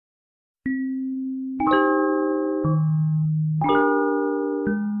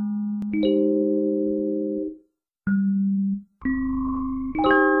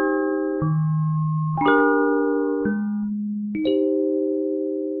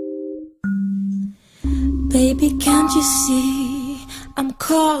Baby, can't you see I'm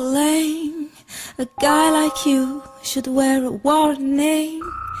calling? A guy like you should wear a warning.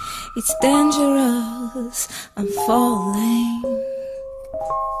 It's dangerous, I'm falling.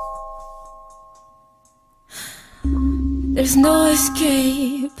 There's no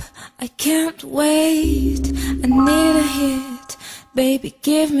escape, I can't wait. I need a hit, baby,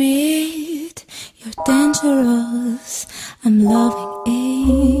 give me it. You're dangerous, I'm loving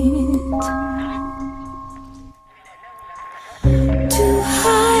it. Too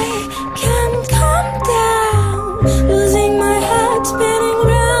high, can't come down. Losing my head, spinning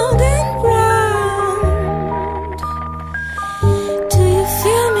round and round. Do you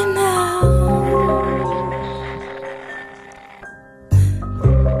feel me now?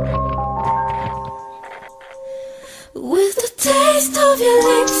 With the taste of your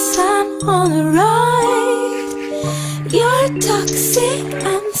lips, I'm on a ride. You're toxic,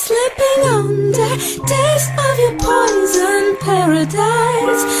 I'm slipping under. Taste of your poison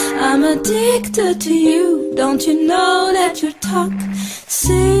paradise. I'm addicted to you. Don't you know that you're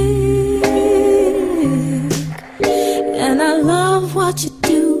toxic? And I love what you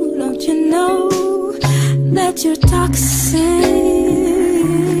do. Don't you know that you're toxic?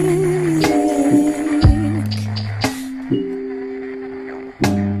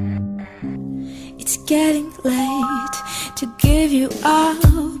 It's getting late to give you up.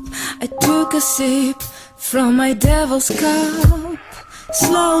 I took a sip from my devil's cup.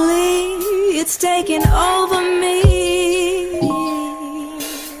 Slowly, it's taking over me.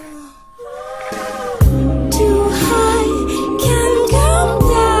 Too high, can't come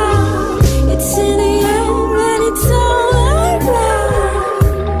down. It's in the air and it's all around.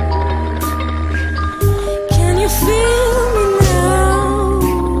 Can you feel me now?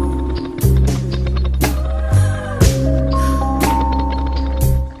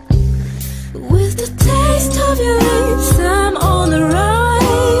 With the taste of your lips, I'm on the ride.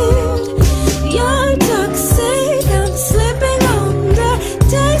 You're toxic, I'm slipping under.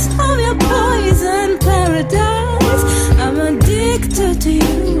 Taste of your poison paradise. I'm addicted to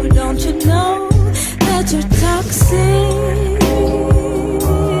you. Don't you know that you're toxic?